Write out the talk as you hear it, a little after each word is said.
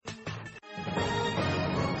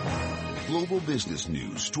global business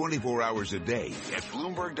news 24 hours a day at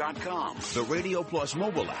Bloomberg.com, the Radio Plus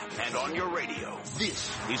mobile app, and on your radio. This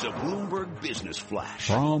is a Bloomberg Business Flash.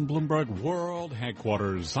 From Bloomberg World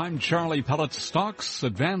Headquarters, I'm Charlie Pellet. Stocks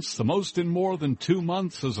advanced the most in more than 2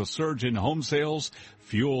 months as a surge in home sales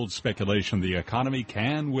fueled speculation the economy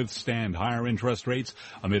can withstand higher interest rates.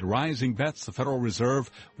 Amid rising bets, the Federal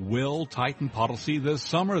Reserve will tighten policy this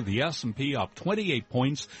summer. The S&P up 28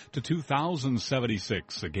 points to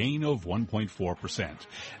 2,076, a gain of 1.4%.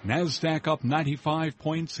 NASDAQ up 95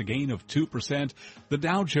 points, a gain of 2%. The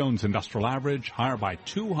Dow Jones Industrial Average higher by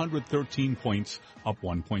 213 points, up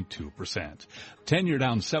 1.2%. 10-year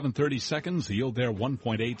down 7/32, the yield there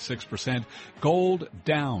 1.86%. Gold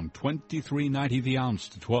down 23.90 the ounce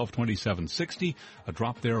to 1227.60, a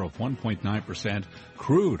drop there of 1.9%.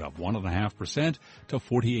 Crude up 1.5% to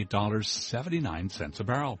 $48.79 a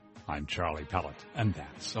barrel. I'm Charlie Pellet, and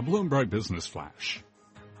that's a Bloomberg Business Flash.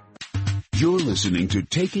 You're listening to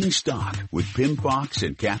Taking Stock with Pimm Fox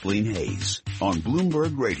and Kathleen Hayes on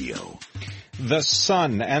Bloomberg Radio. The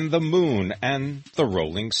Sun and the Moon and the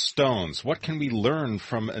Rolling Stones. What can we learn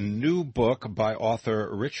from a new book by author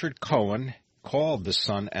Richard Cohen called The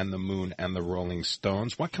Sun and the Moon and the Rolling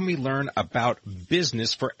Stones? What can we learn about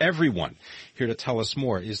business for everyone? Here to tell us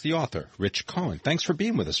more is the author, Rich Cohen. Thanks for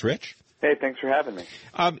being with us, Rich. Hey, thanks for having me.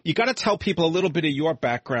 You got to tell people a little bit of your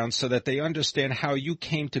background so that they understand how you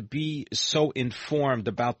came to be so informed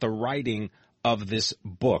about the writing of this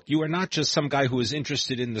book. You are not just some guy who is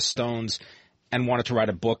interested in the Stones and wanted to write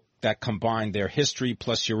a book that combined their history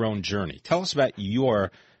plus your own journey. Tell us about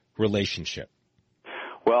your relationship.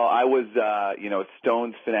 Well, I was, a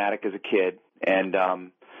Stones fanatic as a kid, and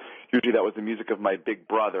usually that was the music of my big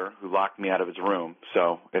brother who locked me out of his room.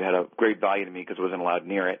 So it had a great value to me because I wasn't allowed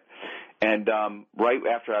near it. And right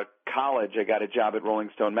after college, I got a job at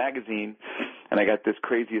Rolling Stone magazine, and I got this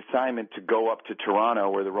crazy assignment to go up to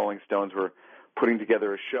Toronto where the Rolling Stones were putting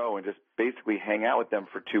together a show and just basically hang out with them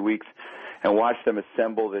for 2 weeks and watch them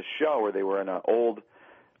assemble this show where they were in an old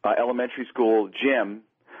elementary school gym,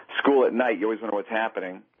 school at night. You always wonder what's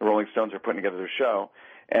happening. The Rolling Stones are putting together their show,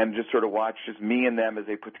 and just sort of watch just me and them as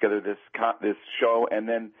they put together this show. And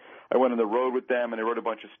then I went on the road with them, and I wrote a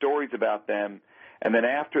bunch of stories about them. And then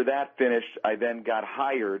after that finished, I then got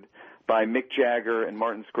hired by Mick Jagger and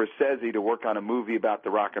Martin Scorsese to work on a movie about the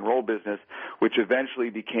rock and roll business, which eventually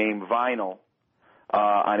became Vinyl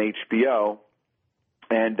on HBO.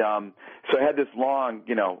 And so I had this long,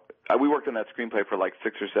 we worked on that screenplay for like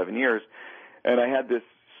 6 or 7 years, and I had this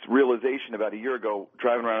realization about a year ago,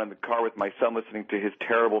 driving around in the car with my son listening to his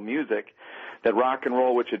terrible music, that rock and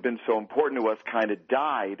roll, which had been so important to us, kind of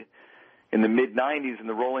died in the mid-'90s, and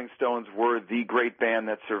the Rolling Stones were the great band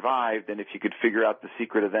that survived, and if you could figure out the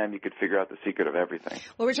secret of them, you could figure out the secret of everything.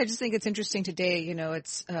 Well, Rich, I just think it's interesting today,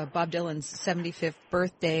 it's Bob Dylan's 75th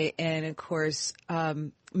birthday, and of course,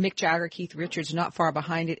 Mick Jagger, Keith Richards, not far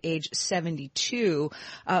behind at age 72.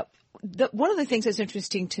 One of the things that's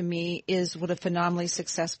interesting to me is what a phenomenally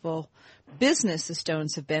successful business the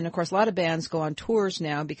Stones have been. Of course, a lot of bands go on tours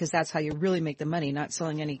now because that's how you really make the money, not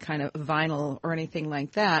selling any kind of vinyl or anything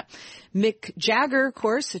like that. Mick Jagger, of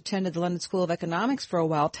course, attended the London School of Economics for a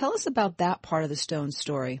while. Tell us about that part of the Stones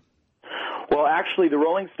story. Well, actually, the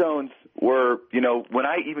Rolling Stones were, when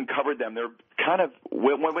I even covered them, they're kind of,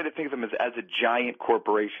 one way to think of them is as a giant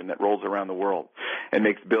corporation that rolls around the world and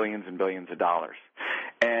makes billions and billions of dollars.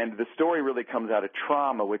 And the story really comes out of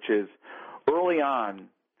trauma, which is early on,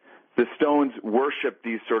 the Stones worshiped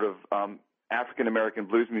these sort of African-American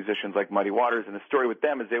blues musicians like Muddy Waters, and the story with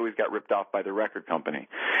them is they always got ripped off by the record company.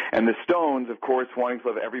 And the Stones, of course, wanting to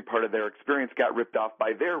live every part of their experience, got ripped off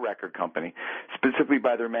by their record company, specifically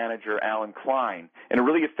by their manager, Alan Klein, and it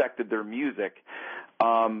really affected their music.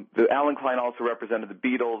 Alan Klein also represented the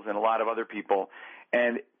Beatles and a lot of other people,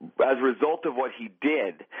 and as a result of what he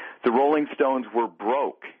did, the Rolling Stones were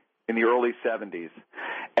broke in the early 70s,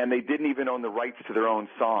 and they didn't even own the rights to their own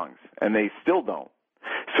songs, and they still don't.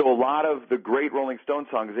 So a lot of the great Rolling Stone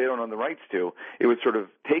songs they don't own the rights to, it was sort of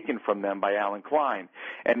taken from them by Alan Klein.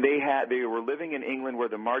 And they were living in England where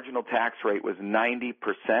the marginal tax rate was 90%,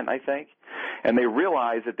 I think, and they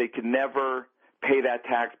realized that they could never pay that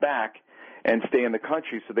tax back and stay in the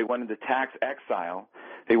country, so they went into tax exile.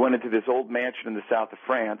 They went into this old mansion in the south of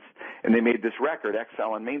France, and they made this record,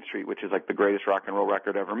 Exile on Main Street, which is like the greatest rock and roll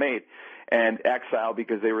record ever made, and exile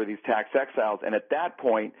because they were these tax exiles. And at that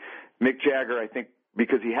point, Mick Jagger, I think,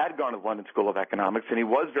 because he had gone to the London School of Economics and he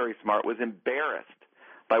was very smart, was embarrassed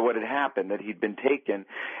by what had happened, that he'd been taken,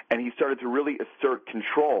 and he started to really assert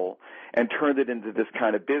control and turned it into this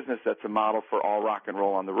kind of business that's a model for all rock and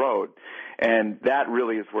roll on the road. And that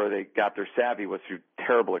really is where they got their savvy, was through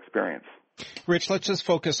terrible experience. Rich, let's just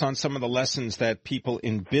focus on some of the lessons that people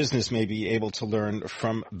in business may be able to learn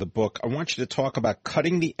from the book. I want you to talk about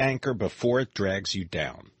cutting the anchor before it drags you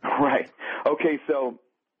down. Right. Okay, so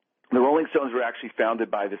the Rolling Stones were actually founded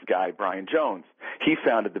by this guy, Brian Jones. He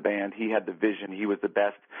founded the band. He had the vision. He was the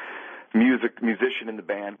best musician in the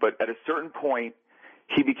band. But at a certain point,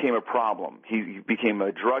 he became a problem. He became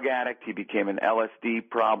a drug addict. He became an LSD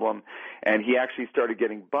problem. And he actually started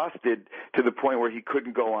getting busted to the point where he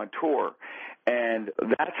couldn't go on tour. And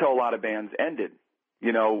that's how a lot of bands ended.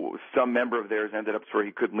 You know, some member of theirs ended up where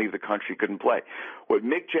he couldn't leave the country, couldn't play. What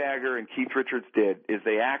Mick Jagger and Keith Richards did is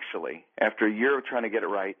they actually, after a year of trying to get it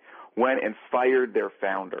right, went and fired their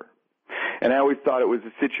founder. And I always thought it was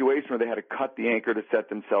a situation where they had to cut the anchor to set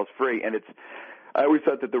themselves free. And I always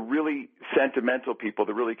thought that the really sentimental people,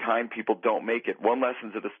 the really kind people, don't make it. One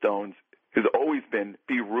lesson of the Stones has always been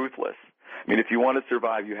be ruthless. I mean, if you want to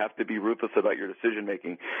survive, you have to be ruthless about your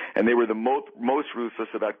decision-making. And they were the most ruthless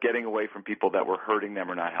about getting away from people that were hurting them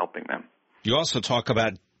or not helping them. You also talk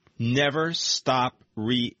about never stop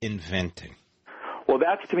reinventing. Well,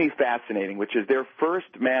 that's to me fascinating, which is their first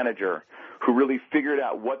manager, who really figured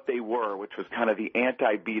out what they were, which was kind of the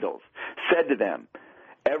anti-Beatles, said to them,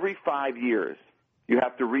 every 5 years, you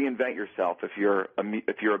have to reinvent yourself if you're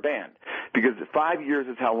a band, because 5 years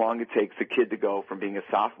is how long it takes a kid to go from being a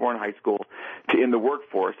sophomore in high school to in the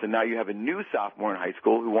workforce, and now you have a new sophomore in high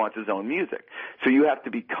school who wants his own music. So you have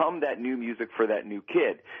to become that new music for that new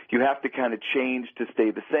kid. You have to kind of change to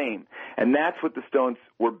stay the same, and that's what the Stones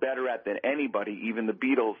were better at than anybody, even the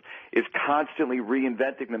Beatles, is constantly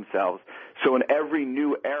reinventing themselves. So in every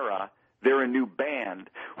new era, they're a new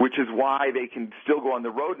band, which is why they can still go on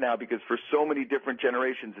the road now, because for so many different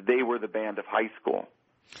generations, they were the band of high school.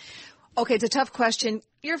 Okay, it's a tough question.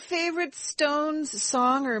 Your favorite Stones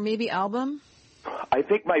song or maybe album? I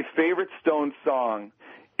think my favorite Stones song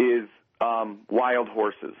is Wild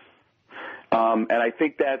Horses. And I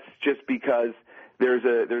think that's just because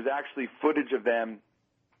there's actually footage of them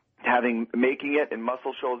making it in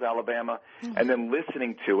Muscle Shoals, Alabama, and then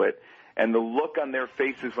listening to it. And the look on their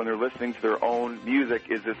faces when they're listening to their own music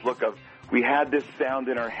is this look of, we had this sound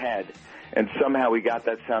in our head, and somehow we got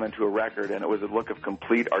that sound into a record, and it was a look of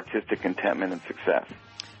complete artistic contentment and success.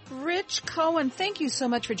 Rich Cohen, thank you so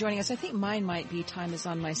much for joining us. I think mine might be Time Is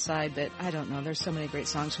On My Side, but I don't know. There's so many great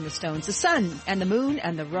songs from the Stones. The Sun and the Moon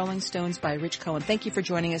and the Rolling Stones by Rich Cohen. Thank you for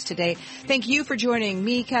joining us today. Thank you for joining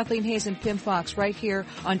me, Kathleen Hayes, and Pimm Fox right here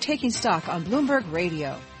on Taking Stock on Bloomberg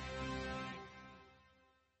Radio.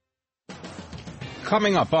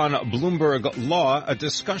 Coming up on Bloomberg Law, a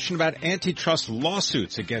discussion about antitrust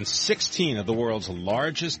lawsuits against 16 of the world's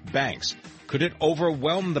largest banks. Could it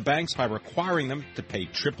overwhelm the banks by requiring them to pay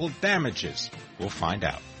triple damages? We'll find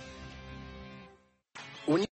out.